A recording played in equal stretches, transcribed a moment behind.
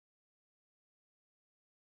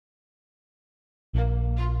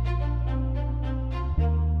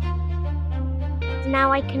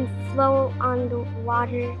now I can float on the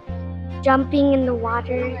water, jumping in the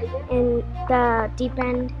water in the deep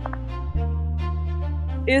end.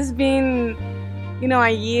 It's been, a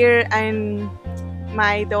year, and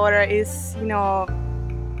my daughter is,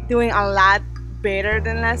 doing a lot better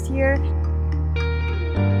than last year.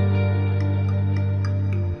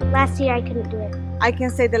 Last year I couldn't do it. I can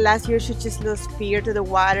say that last year she just lost fear to the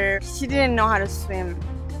water. She didn't know how to swim.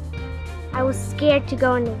 I was scared to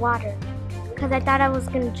go in the water because I thought I was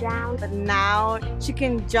going to drown. But now she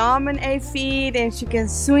can jump in 8 feet and she can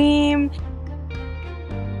swim.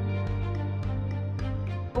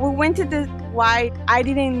 We went to the Y. I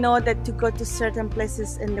didn't know that to go to certain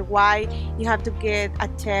places in the Y, you have to get a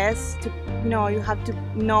test. You have to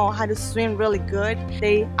know how to swim really good.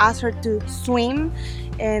 They asked her to swim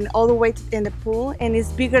and all the way in the pool, and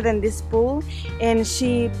it's bigger than this pool, and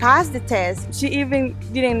she passed the test. She even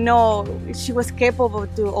didn't know she was capable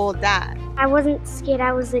to do all that. I wasn't scared,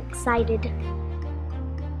 I was excited.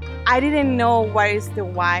 I didn't know what is the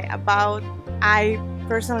Y about. I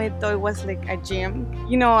personally thought it was like a gym.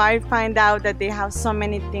 I find out that they have so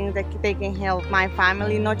many things that they can help my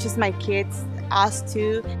family, not just my kids, us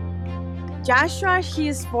too. Joshua, he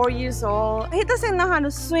is 4 years old. He doesn't know how to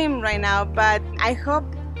swim right now, but I hope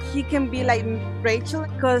he can be like Rachel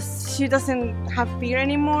because she doesn't have fear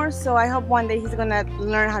anymore. So I hope one day he's gonna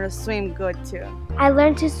learn how to swim good too. I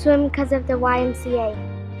learned to swim because of the YMCA.